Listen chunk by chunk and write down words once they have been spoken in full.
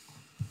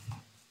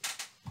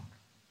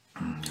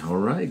All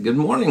right. Good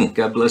morning.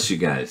 God bless you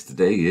guys.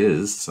 Today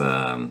is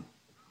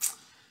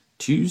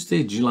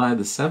Tuesday, July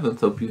the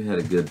 7th. Hope you had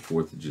a good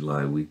 4th of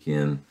July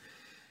weekend.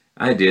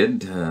 I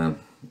did.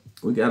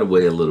 We got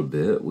away a little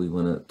bit. We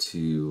went up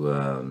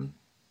to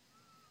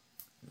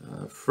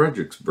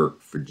Fredericksburg,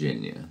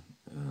 Virginia.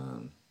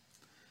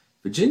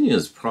 Virginia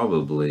is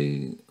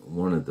probably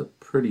one of the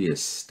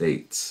prettiest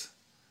states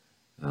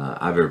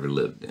I've ever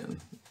lived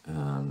in.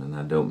 And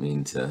I don't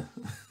mean to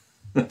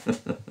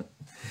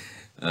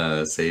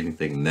say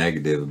anything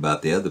negative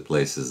about the other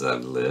places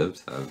I've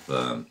lived.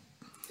 But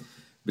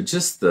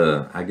just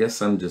I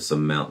guess I'm just a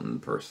mountain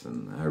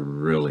person. I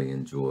really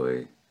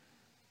enjoy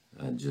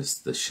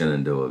just the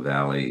Shenandoah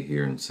Valley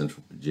here in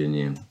Central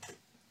Virginia.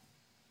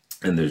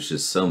 And there's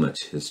just so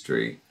much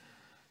history.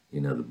 You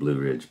know, the Blue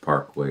Ridge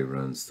Parkway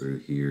runs through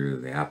here.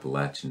 The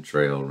Appalachian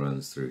Trail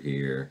runs through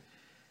here.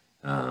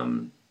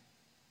 You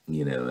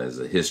know, as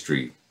a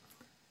history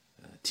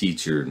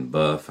teacher and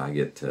buff, I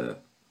get to,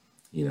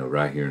 you know,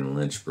 right here in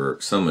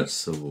Lynchburg, so much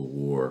Civil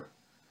War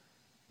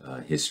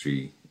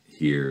history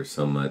here,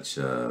 so much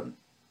our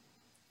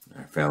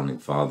founding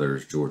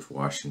fathers, George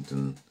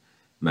Washington.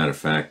 Matter of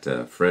fact,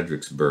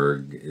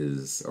 Fredericksburg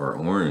is, or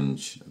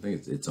Orange, I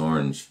think it's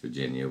Orange,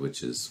 Virginia,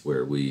 which is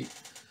where we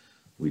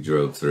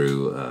drove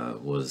through,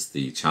 was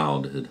the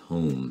childhood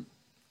home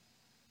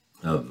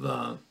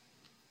of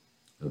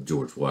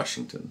George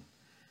Washington.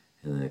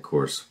 And then, of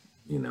course,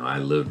 you know, I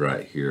lived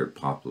right here at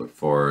Poplar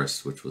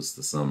Forest, which was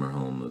the summer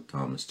home of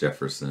Thomas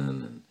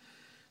Jefferson, and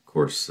of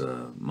course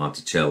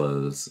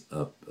Monticello's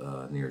up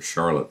near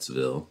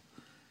Charlottesville.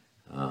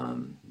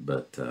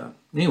 But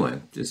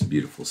anyway, just a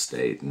beautiful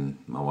state, and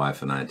my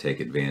wife and I take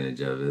advantage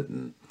of it,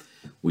 and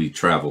we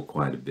travel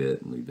quite a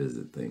bit, and we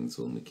visit things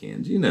when we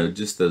can. You know,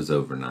 just those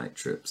overnight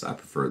trips. I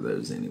prefer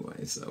those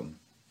anyway. So,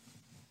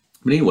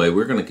 but anyway,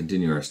 we're going to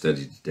continue our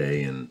study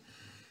today in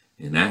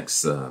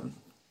Acts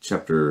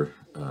chapter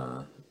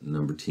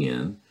number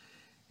 10,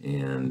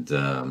 and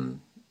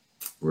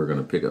we're going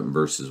to pick up in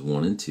verses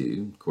 1 and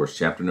 2. Of course,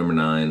 chapter number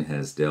 9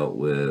 has dealt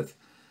with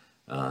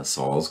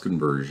Saul's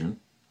conversion.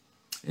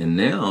 And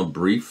now,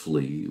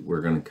 briefly,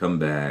 we're going to come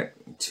back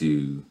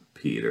to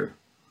Peter.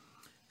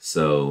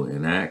 So,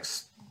 in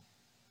Acts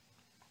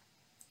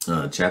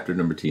chapter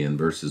number 10,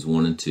 verses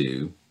 1 and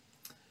 2,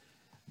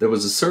 there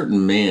was a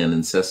certain man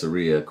in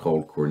Caesarea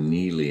called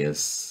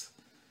Cornelius,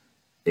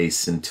 a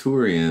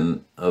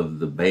centurion of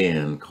the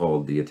band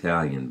called the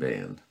Italian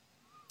band,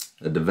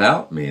 a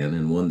devout man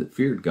and one that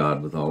feared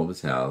God with all of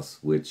his house,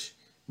 which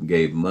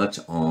gave much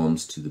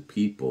alms to the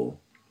people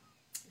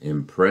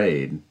and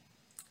prayed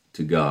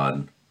to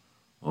God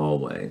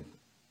always.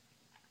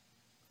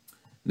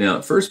 Now,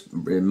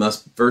 it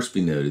must first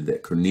be noted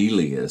that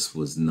Cornelius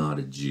was not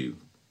a Jew,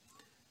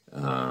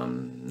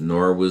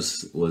 nor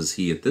was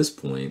he at this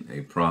point a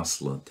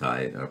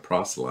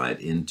proselyte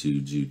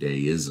into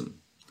Judaism.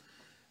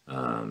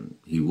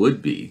 He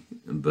would be,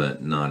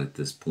 but not at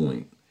this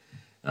point.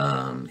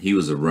 He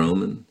was a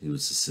Roman. He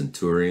was a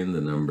centurion.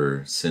 The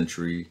number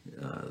century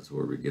is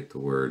where we get the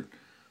word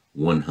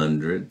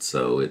 100.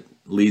 So it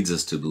leads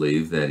us to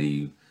believe that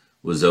he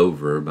was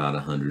over about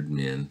 100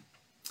 men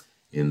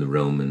in the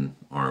Roman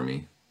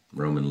army,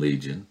 Roman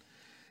legion.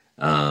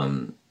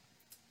 The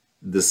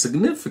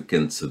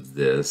significance of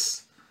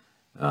this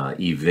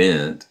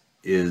event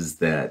is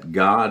that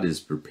God is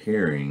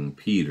preparing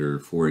Peter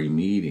for a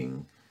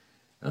meeting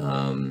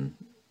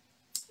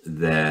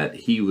that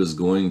he was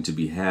going to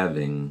be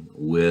having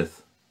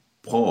with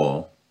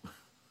Paul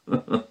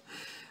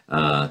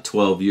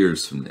 12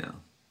 years from now.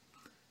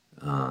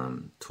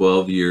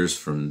 12 years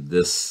from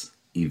this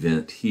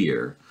event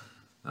here,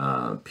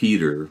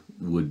 Peter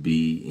would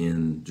be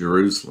in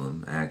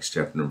Jerusalem, Acts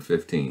chapter number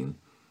 15,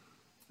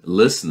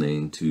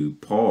 listening to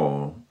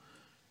Paul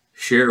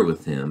share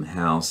with him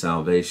how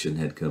salvation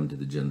had come to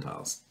the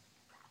Gentiles.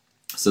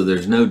 So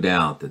there's no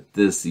doubt that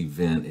this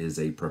event is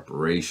a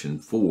preparation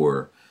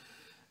for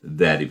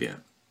that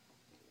event.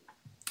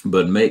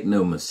 But make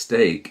no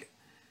mistake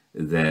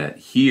that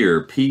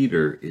here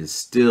Peter is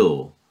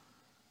still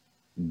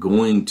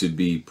going to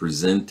be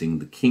presenting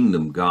the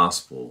kingdom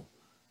gospel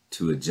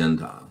to a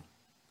Gentile.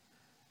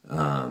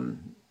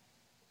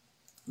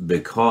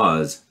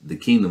 Because the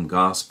kingdom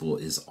gospel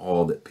is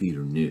all that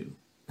Peter knew.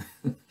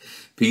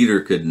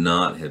 Peter could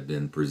not have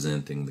been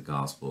presenting the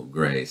gospel of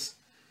grace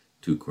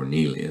to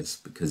Cornelius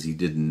because he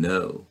didn't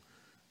know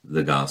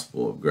the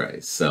gospel of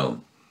grace.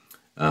 So,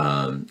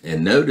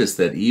 and notice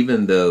that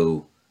even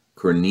though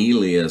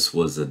Cornelius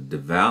was a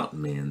devout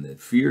man that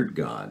feared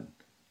God,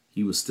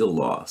 he was still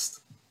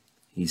lost.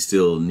 He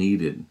still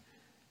needed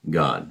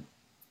God.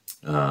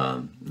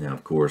 Now,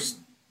 of course,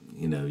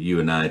 you know, you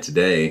and I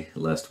today,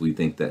 lest we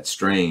think that's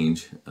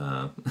strange,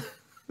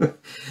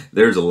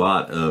 there's a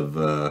lot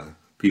of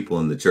people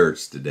in the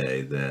church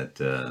today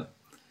that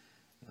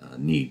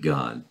need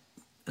God.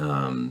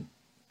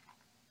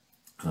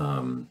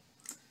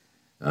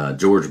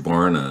 George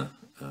Barna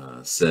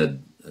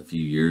said a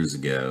few years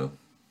ago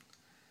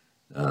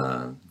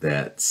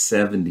that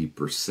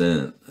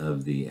 70%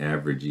 of the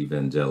average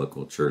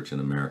evangelical church in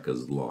America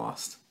is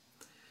lost.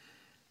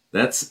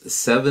 That's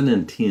 7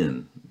 and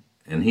 10.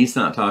 And he's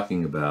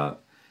talking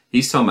about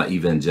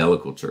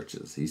evangelical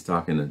churches. He's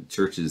talking to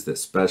churches that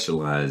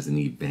specialize in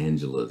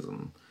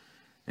evangelism.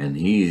 And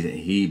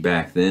he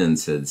back then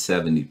said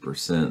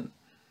 70%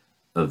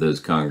 of those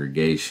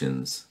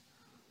congregations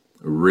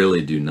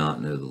really do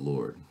not know the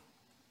Lord.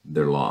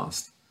 They're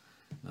lost.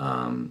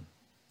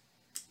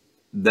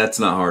 That's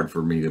not hard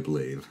for me to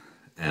believe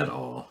at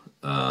all.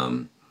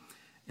 And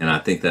I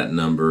think that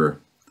number,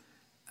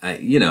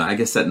 I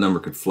guess that number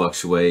could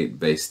fluctuate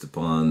based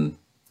upon,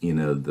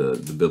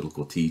 the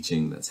biblical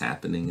teaching that's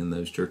happening in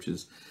those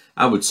churches.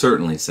 I would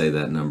certainly say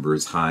that number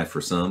is high for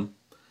some,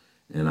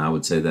 and I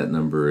would say that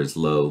number is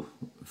low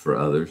for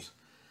others.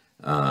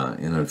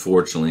 And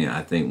unfortunately,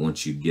 I think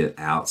once you get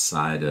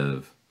outside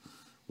of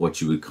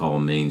what you would call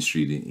Main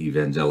Street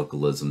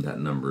evangelicalism, that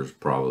number is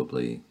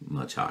probably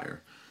much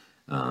higher,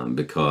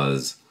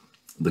 because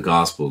the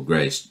gospel of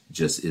grace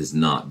just is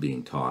not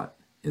being taught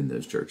in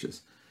those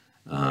churches,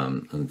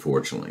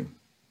 unfortunately.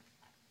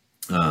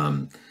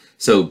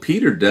 So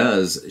Peter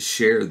does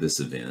share this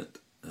event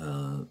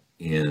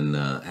in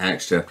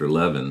Acts chapter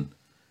 11,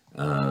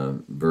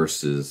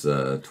 verses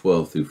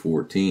 12 through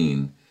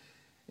 14.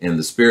 And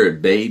the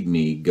Spirit bade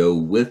me go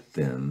with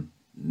them,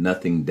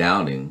 nothing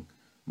doubting.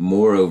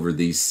 Moreover,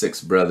 these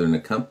 6 brethren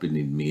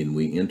accompanied me, and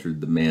we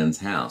entered the man's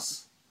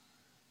house.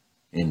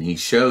 And he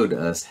showed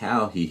us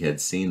how he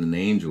had seen an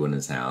angel in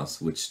his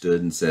house, which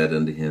stood and said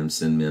unto him,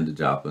 Send men to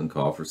Joppa, and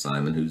call for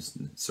Simon, whose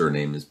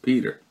surname is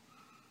Peter.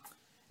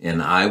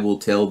 And I will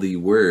tell thee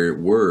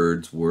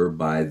words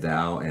whereby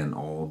thou and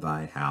all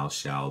thy house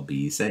shall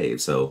be saved.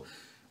 So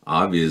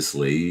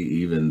obviously,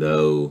 even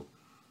though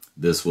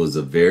this was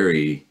a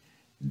very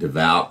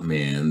devout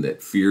man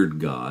that feared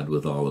God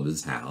with all of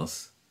his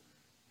house,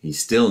 he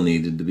still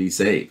needed to be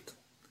saved.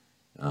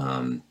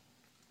 Now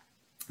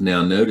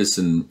notice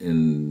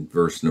in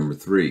verse number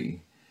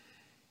 3,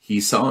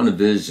 he saw in a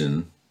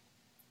vision,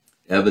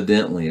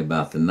 evidently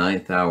about the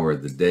 9th hour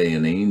of the day,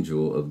 an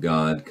angel of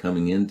God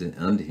coming unto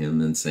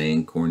him and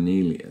saying,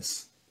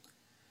 Cornelius.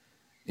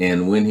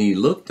 And when he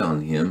looked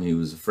on him, he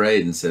was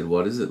afraid and said,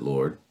 What is it,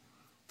 Lord?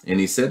 And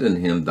he said unto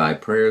him, Thy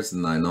prayers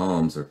and thine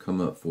alms are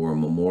come up for a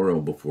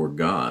memorial before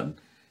God.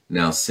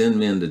 Now send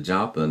men to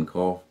Joppa and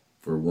call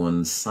for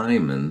one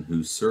Simon,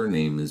 whose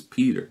surname is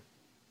Peter.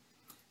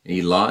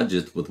 He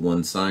lodgeth with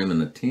one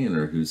Simon a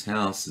tanner, whose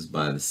house is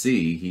by the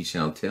sea. He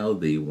shall tell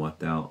thee what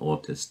thou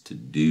oughtest to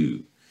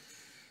do.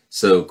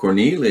 So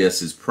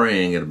Cornelius is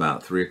praying at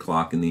about 3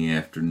 o'clock in the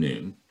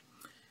afternoon.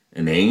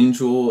 An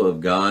angel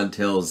of God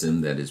tells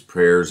him that his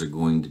prayers are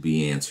going to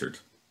be answered,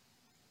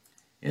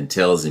 and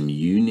tells him,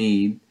 you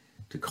need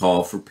to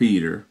call for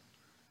Peter,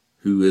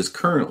 who is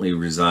currently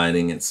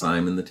residing at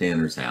Simon the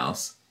tanner's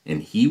house,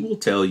 and he will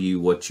tell you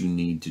what you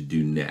need to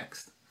do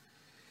next.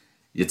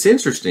 It's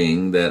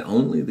interesting that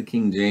only the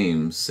King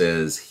James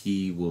says,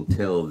 he will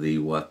tell thee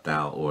what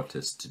thou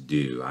oughtest to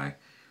do. I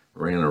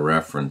ran a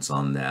reference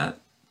on that.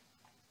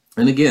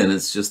 And again,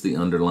 it's just the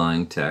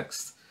underlying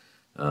text.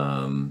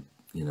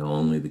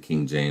 Only the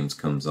King James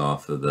comes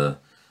off of the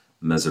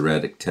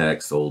Masoretic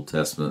text, Old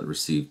Testament,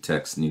 received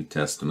text, New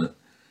Testament.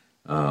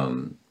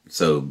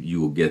 So you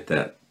will get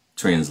that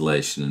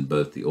translation in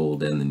both the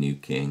Old and the New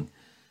King.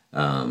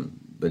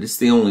 But it's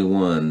the only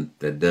one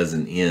that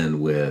doesn't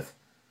end with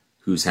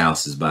whose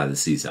house is by the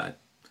seaside.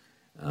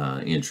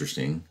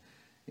 Interesting.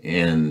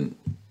 And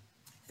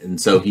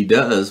so he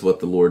does what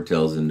the Lord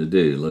tells him to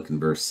do. Look in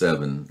verse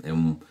 7.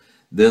 And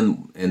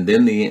when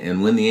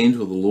the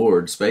angel of the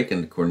Lord spake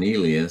unto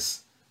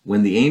Cornelius,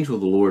 when the angel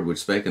of the Lord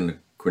which spake unto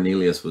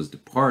Cornelius was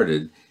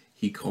departed,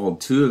 he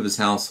called 2 of his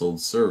household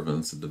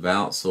servants, a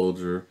devout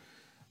soldier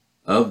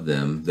of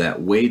them,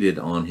 that waited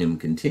on him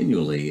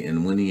continually.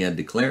 And when he had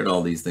declared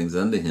all these things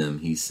unto him,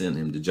 he sent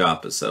him to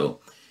Joppa. So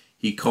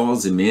he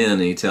calls him in,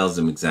 and he tells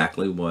him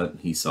exactly what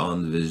he saw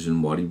in the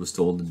vision, what he was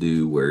told to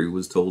do, where he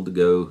was told to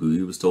go, who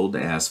he was told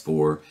to ask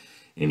for.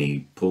 And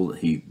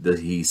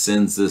he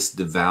sends this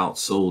devout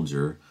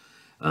soldier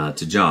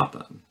to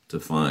Joppa to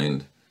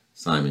find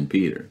Simon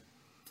Peter.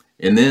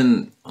 And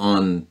then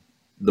on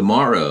the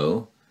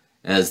morrow,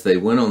 as they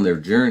went on their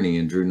journey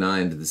and drew nigh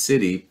into the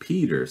city,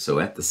 Peter, so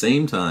at the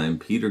same time,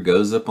 Peter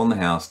goes up on the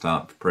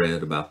housetop to pray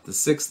at about the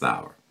 6th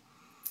hour.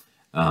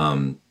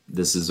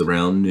 This is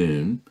around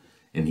noon,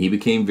 and he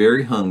became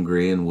very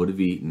hungry and would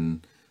have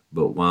eaten,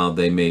 but while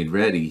they made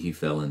ready, he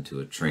fell into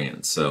a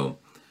trance. So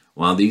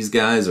while these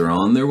guys are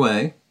on their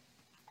way,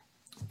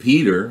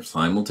 Peter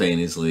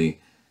simultaneously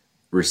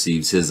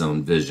receives his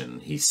own vision.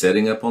 He's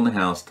sitting up on the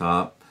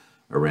housetop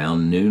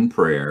around noon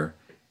prayer,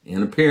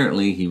 and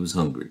apparently he was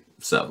hungry.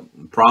 So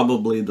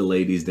probably the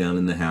ladies down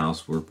in the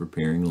house were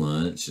preparing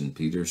lunch, and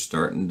Peter's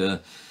starting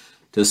to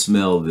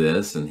smell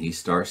this, and he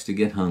starts to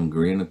get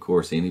hungry. And of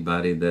course,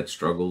 anybody that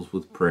struggles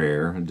with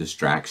prayer and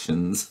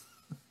distractions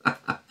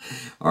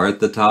are at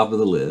the top of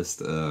the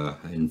list.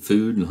 And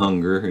food and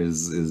hunger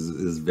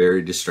is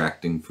very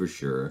distracting for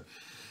sure.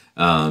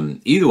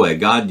 Either way,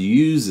 God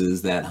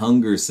uses that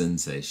hunger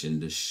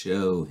sensation to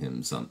show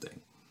him something.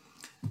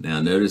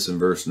 Now notice in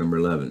verse number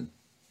 11.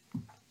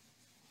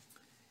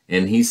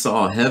 And he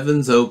saw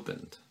heavens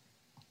opened,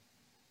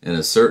 and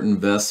a certain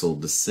vessel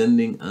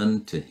descending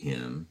unto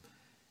him,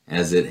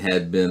 as it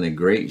had been a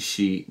great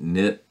sheet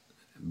knit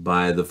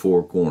by the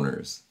four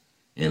corners,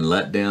 and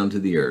let down to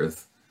the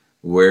earth,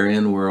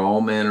 wherein were all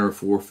manner of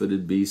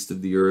four-footed beasts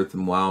of the earth,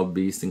 and wild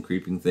beasts, and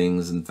creeping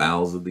things, and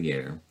fowls of the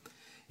air.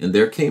 And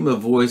there came a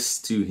voice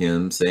to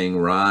him, saying,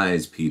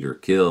 Rise, Peter,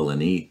 kill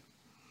and eat.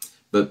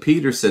 But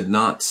Peter said,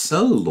 Not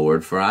so,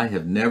 Lord, for I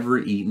have never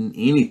eaten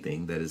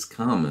anything that is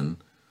common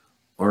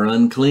or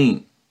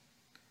unclean.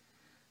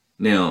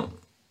 Now,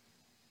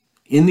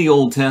 in the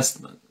Old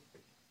Testament,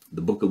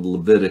 the book of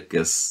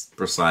Leviticus,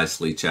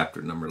 precisely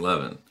chapter number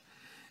 11,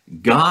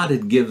 God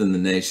had given the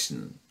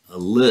nation a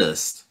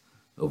list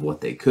of what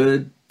they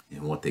could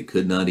and what they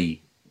could not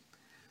eat.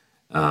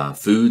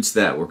 Foods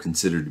that were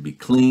considered to be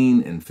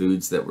clean and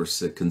foods that were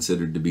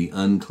considered to be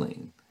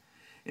unclean.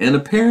 And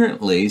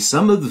apparently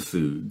some of the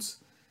foods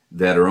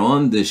that are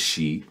on this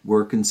sheet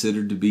were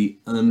considered to be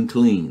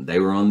unclean. They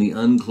were on the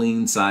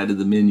unclean side of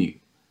the menu.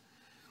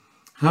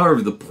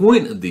 However, the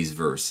point of these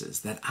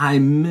verses that I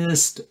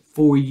missed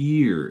for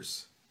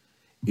years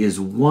is,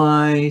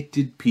 why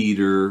did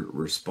Peter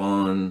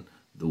respond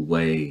the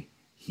way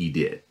he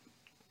did?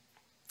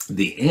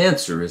 The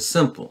answer is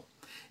simple.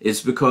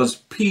 It's because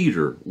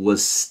Peter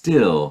was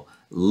still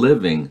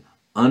living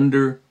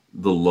under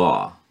the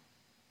law.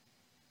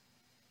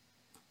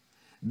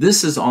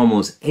 This is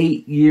almost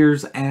 8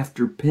 years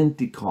after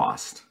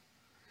Pentecost,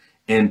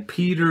 and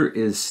Peter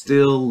is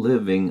still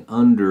living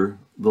under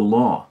the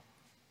law.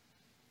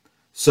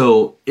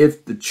 So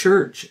if the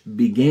church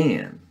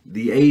began,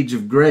 the age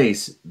of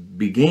grace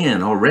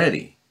began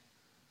already,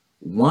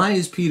 why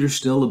is Peter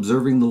still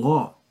observing the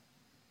law?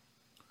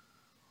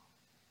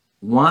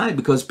 Why?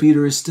 Because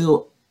Peter is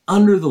still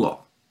under the law.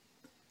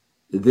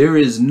 There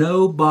is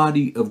no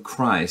body of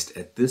Christ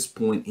at this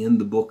point in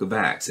the book of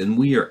Acts, and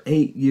we are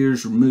 8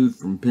 years removed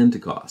from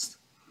Pentecost.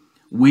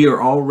 We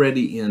are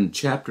already in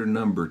chapter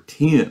number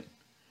 10,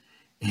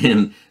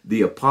 and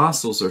the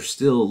apostles are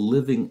still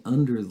living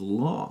under the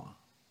law.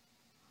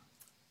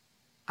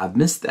 I've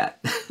missed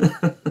that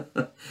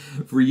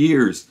for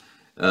years.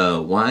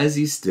 Why is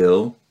he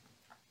still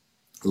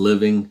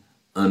living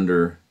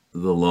under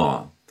the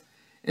law?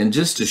 And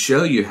just to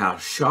show you how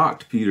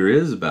shocked Peter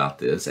is about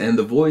this, and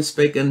the voice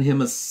spake unto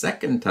him a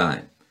second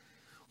time,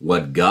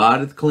 What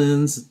God hath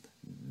cleansed,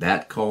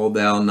 that call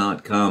thou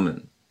not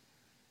common.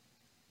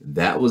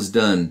 That was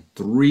done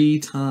 3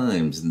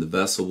 times, and the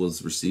vessel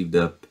was received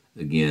up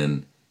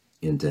again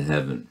into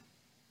heaven.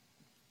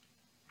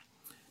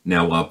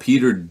 Now, while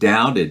Peter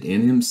doubted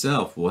in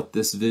himself what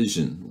this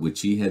vision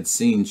which he had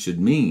seen should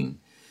mean,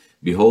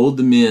 behold,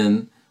 the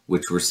men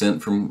which were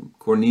sent from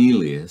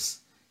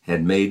Cornelius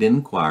had made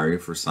inquiry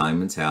for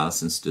Simon's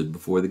house, and stood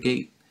before the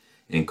gate,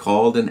 and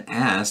called and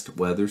asked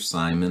whether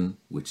Simon,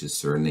 which is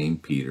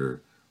surnamed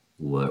Peter,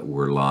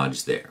 were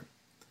lodged there.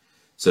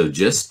 So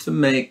just to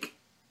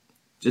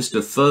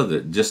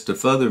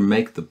further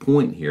make the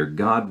point here,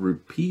 God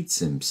repeats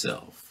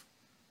himself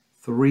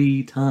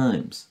 3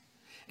 times.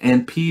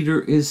 And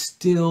Peter is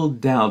still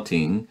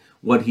doubting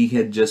what he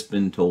had just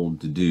been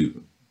told to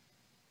do.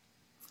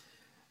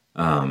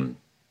 Some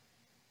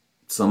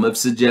have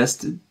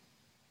suggested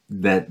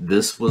that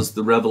this was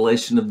the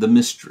revelation of the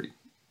mystery.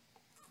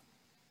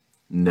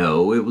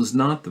 No, it was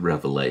not the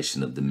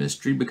revelation of the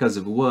mystery, because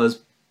if it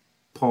was,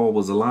 Paul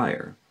was a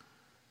liar.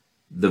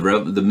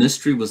 The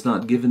mystery was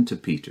not given to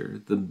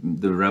Peter.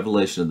 The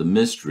revelation of the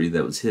mystery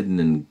that was hidden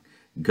in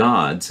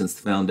God since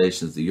the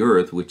foundations of the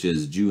earth, which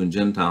is Jew and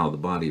Gentile, the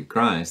body of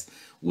Christ,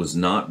 was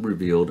not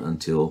revealed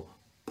until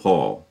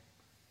Paul.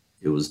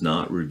 It was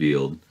not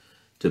revealed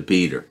to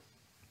Peter.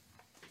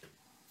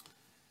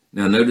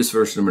 Now notice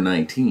verse number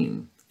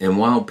 19. And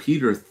while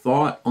Peter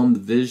thought on the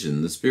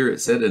vision, the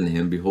Spirit said unto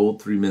him,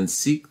 Behold, 3 men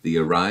seek thee.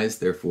 Arise,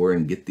 therefore,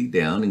 and get thee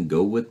down, and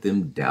go with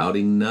them,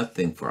 doubting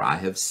nothing, for I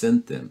have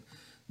sent them.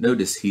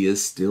 Notice he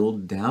is still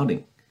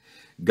doubting.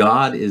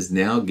 God is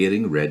now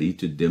getting ready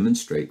to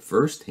demonstrate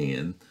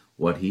firsthand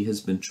what he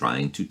has been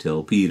trying to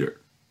tell Peter.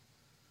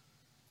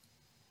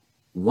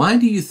 Why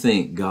do you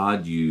think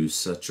God used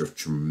such a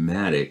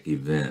traumatic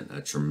event,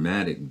 a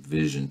traumatic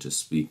vision to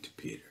speak to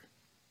Peter?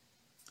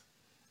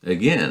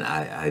 Again,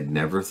 I'd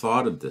never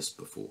thought of this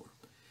before.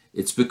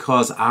 It's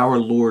because our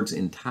Lord's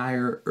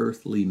entire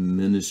earthly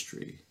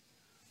ministry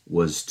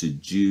was to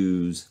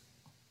Jews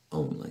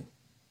only.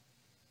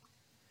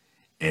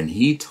 And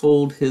he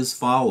told his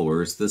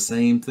followers the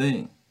same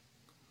thing.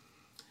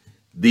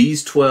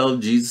 These 12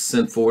 Jesus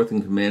sent forth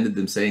and commanded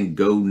them, saying,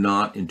 Go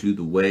not into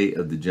the way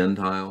of the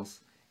Gentiles,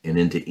 and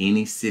into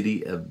any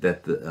city of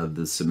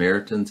the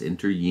Samaritans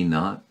enter ye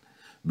not,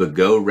 but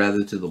go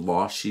rather to the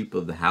lost sheep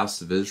of the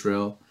house of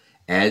Israel.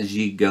 As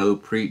ye go,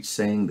 preach,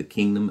 saying, The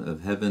kingdom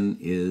of heaven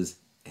is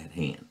at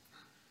hand.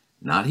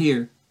 Not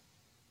here,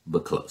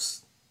 but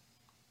close.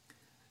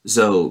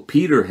 So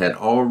Peter had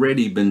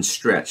already been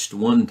stretched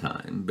one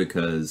time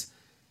because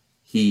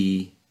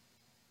he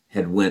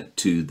had went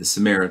to the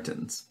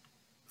Samaritans.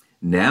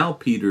 Now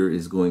Peter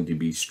is going to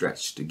be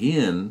stretched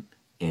again,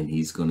 and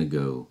he's going to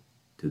go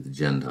to the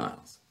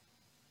Gentiles.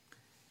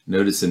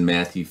 Notice in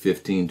Matthew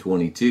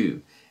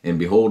 15:22, and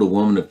behold, a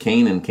woman of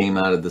Canaan came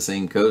out of the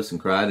same coast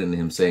and cried unto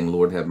him, saying,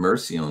 Lord, have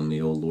mercy on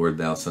me, O Lord,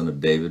 thou son of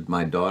David.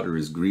 My daughter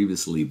is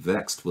grievously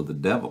vexed with the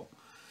devil.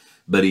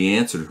 But he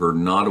answered her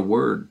not a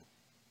word.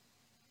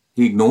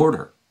 He ignored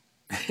her.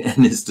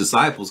 And his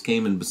disciples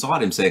came and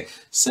besought him, saying,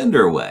 Send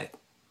her away,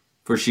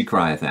 for she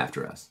crieth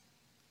after us.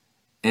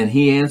 And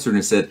he answered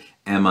and said,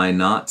 Am I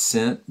not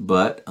sent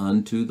but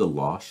unto the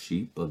lost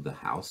sheep of the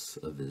house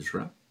of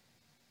Israel?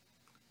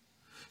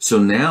 So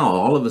now,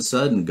 all of a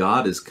sudden,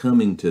 God is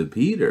coming to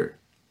Peter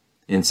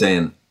and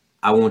saying,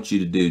 I want you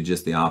to do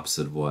just the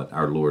opposite of what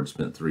our Lord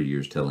spent 3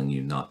 years telling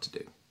you not to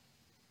do.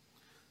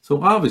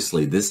 So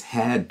obviously, this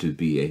had to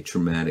be a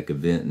traumatic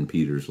event in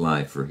Peter's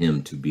life for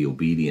him to be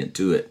obedient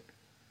to it.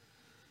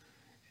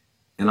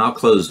 And I'll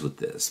close with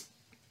this.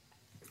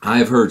 I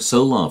have heard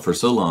for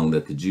so long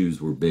that the Jews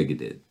were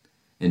bigoted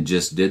and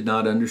just did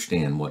not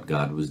understand what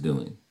God was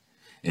doing.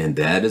 And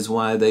that is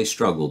why they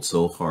struggled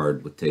so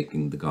hard with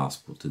taking the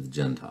gospel to the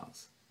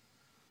Gentiles.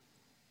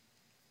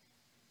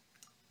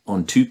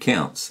 On 2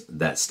 counts,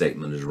 that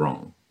statement is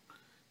wrong.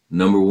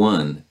 Number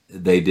 1,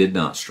 they did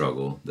not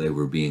struggle. They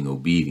were being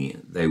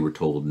obedient. They were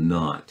told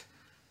not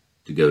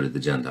to go to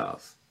the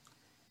Gentiles.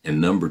 And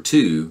number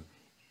 2,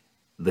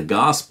 the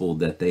gospel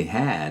that they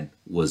had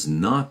was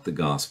not the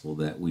gospel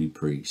that we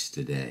preach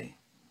today.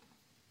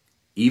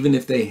 Even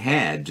if they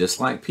had, just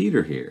like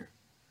Peter here,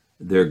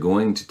 they're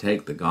going to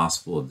take the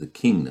gospel of the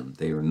kingdom.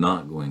 They are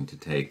not going to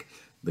take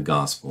the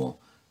gospel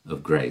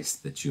of grace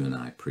that you and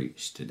I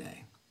preach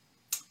today.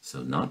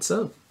 So not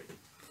so.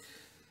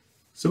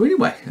 So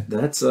anyway,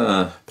 that's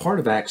part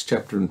of Acts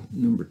chapter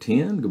number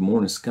 10. Good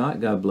morning,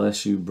 Scott. God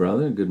bless you,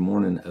 brother. Good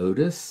morning,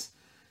 Otis.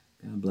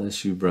 God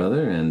bless you,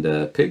 brother.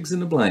 And pigs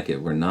in a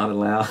blanket were not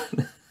allowed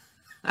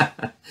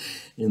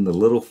in the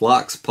Little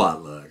Flocks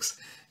potlucks.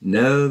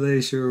 No,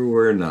 they sure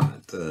were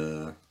not.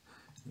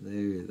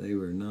 They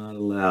were not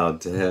allowed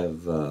to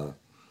have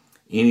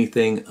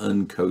anything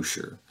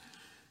unkosher.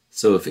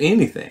 So if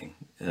anything,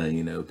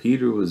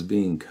 Peter was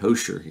being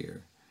kosher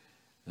here.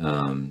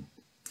 And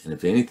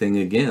if anything,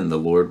 again, the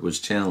Lord was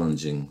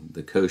challenging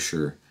the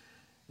kosher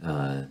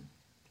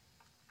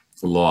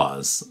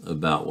laws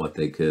about what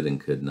they could and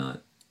could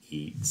not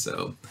eat.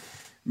 So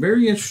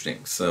very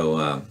interesting.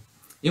 So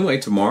anyway,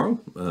 tomorrow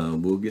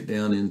we'll get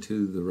down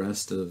into the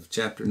rest of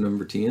chapter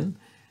number 10.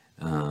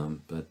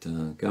 But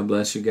God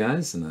bless you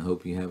guys, and I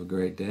hope you have a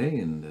great day.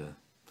 And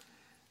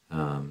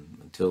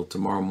until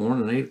tomorrow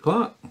morning at 8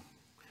 o'clock,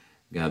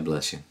 God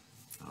bless you.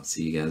 I'll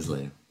see you guys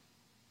later.